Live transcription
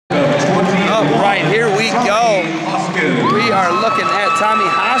All right, here we go. We are looking at Tommy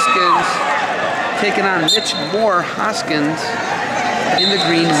Hoskins taking on Mitch Moore. Hoskins in the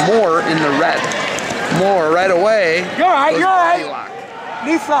green, Moore in the red. Moore right away. You're all right, you're all right.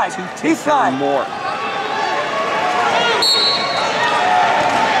 Knee slide, knee slide. Moore.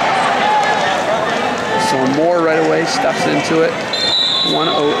 So Moore right away steps into it.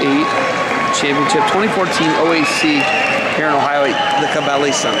 108 championship, 2014 OAC here in Ohio at the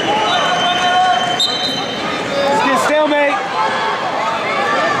Cabelli Center. Let's get a stalemate.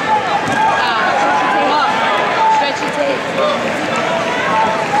 Stretchy tape.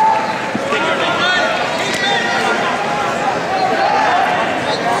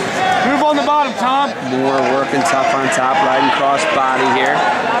 Move on the bottom, Tom. Moore working tough on top, riding cross body here.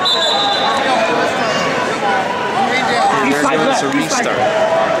 And they're giving us a restart.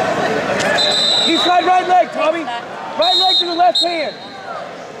 Knee slide right leg, Tommy. Right leg to the left hand.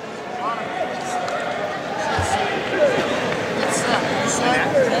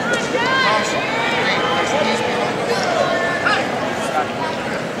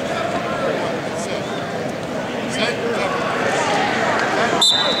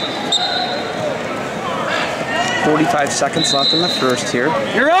 .45 seconds left in the first here.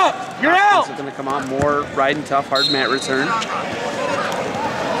 You're up. You're out. Going to come out. More riding tough, hard mat return.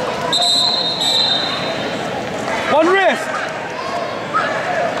 One wrist.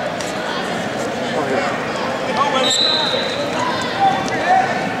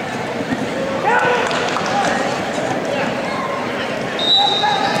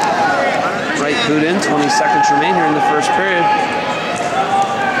 Right boot in. 20 seconds remain here in the first period.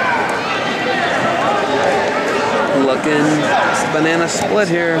 Looking banana split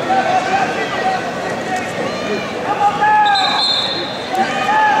here.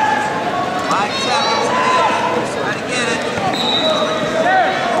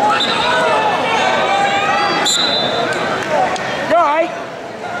 You're all right.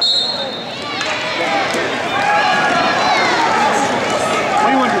 What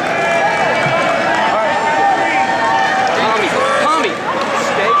do you want to do? All right. Tommy,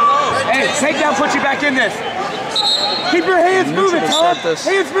 stay low. Hey, takedown puts you back in this. Keep your hands moving, Tom.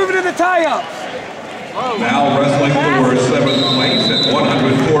 Hands moving in the tie-up. Now wrestling for 7th place at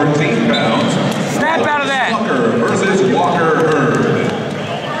 114 pounds. Snap out of that. Walker versus Walker Hurd.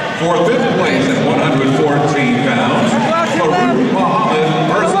 For 5th place at 114 pounds. Farouk Muhammad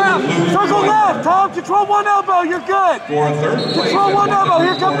versus Luke. Circle left, Tom. Control one elbow. You're good. For 3rd place. Control one elbow.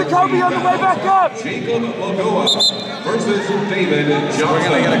 Here comes the Kobe on the way back up. Jacob Lagoa versus David Johnson. We're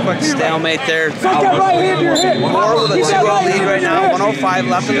going to get a quick stalemate there. Suck that right hand to your hip. Moore with a 2-0 lead right now. 105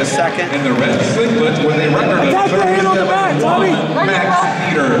 left in the second. In the red singlet with a record of Attack the hand on the back, Tommy. Max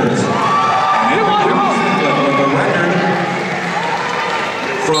Peters. And in the blue singlet with a record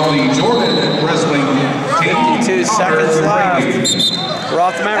from the Jordan Wrestling Team. 52 seconds left. We're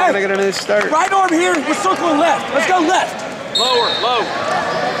off the mat. We're going to get a new start. Right arm here. We're circling left. Let's go left. Lower, low.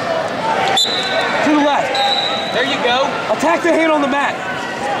 To the left. There you go. Attack the hand on the mat.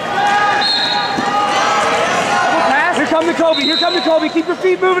 Double pass. Here come the Kobe. Here come the Kobe. Keep your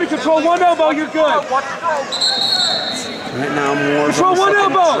feet moving and control one elbow. You're good. Right now, Moore Control one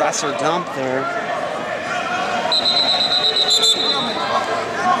elbow. Dresser dump there.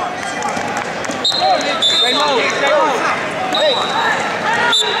 Stay low, stay low. Hey.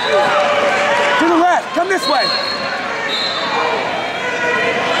 To the left. Come this way.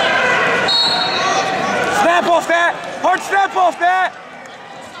 Snap off that. Hard snap off that.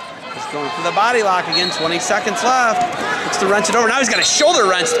 He's going for the body lock again. 20 seconds left. Looks to wrench it over. Now he's got a shoulder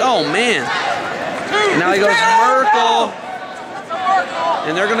wrenched. Oh, man. And now he goes Merkel.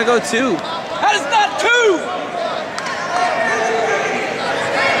 And they're going to go 2. That is not 2.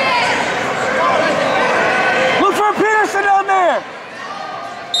 Look for Peterson down there.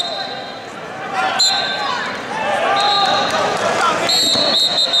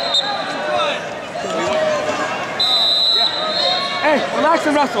 Hey, relax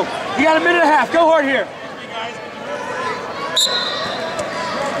and wrestle. You got a minute and a half. Go hard here.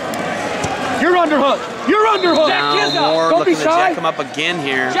 You're underhook. You're underhook. Now Jack Kizza. Moore Don't looking be to shy. jack him up again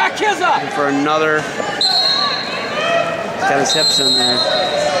here. Jack Kizza. Looking for another. He's got his hips in there.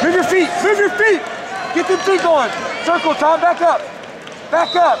 Move your feet. Move your feet. Get them feet going. Circle, Tom. Back up.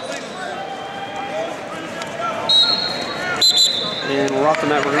 Back up. And we're off the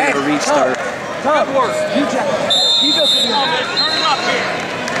mat. We're going to get a restart. Tom, you jack. You go.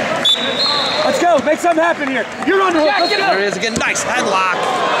 Let's go. Make something happen here. You're underhook. There it is again. Nice headlock.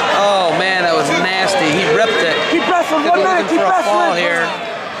 Oh, man, that was nasty. He ripped it. Keep wrestling. 1 minute. Keep for a fall wrestling. here.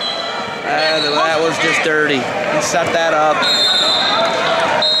 That was just dirty. He set that up.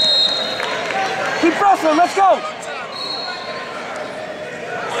 Keep wrestling, let's go.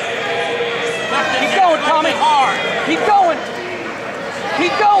 Keep going, Tommy. Hard. Keep going.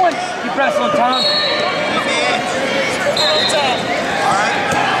 Keep going. Keep wrestling, Tom.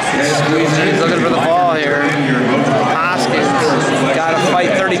 He's looking for the ball here. Hoskins got to fight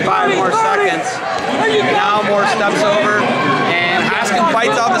 35 more seconds. Now more steps over, and Hoskins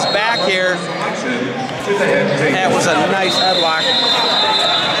fights off his back here. That was a nice headlock.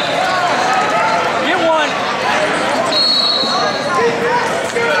 Get one.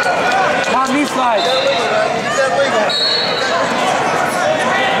 Tom, knee slide.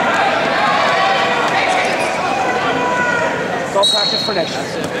 It's all practice for next year.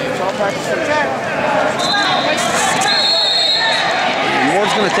 It's all practice for next year.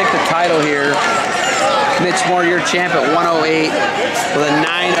 Moore's going to take the title here. Mitch Moore, your champ at 108 with a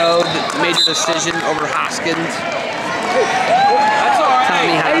 9-0 major decision over Hoskins. That's all right.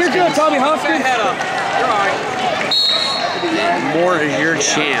 Tommy Hey, you're good, Hoskins. Tommy Hoskins. Head up. You're all right. Moore is your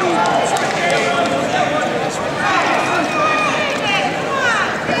champ.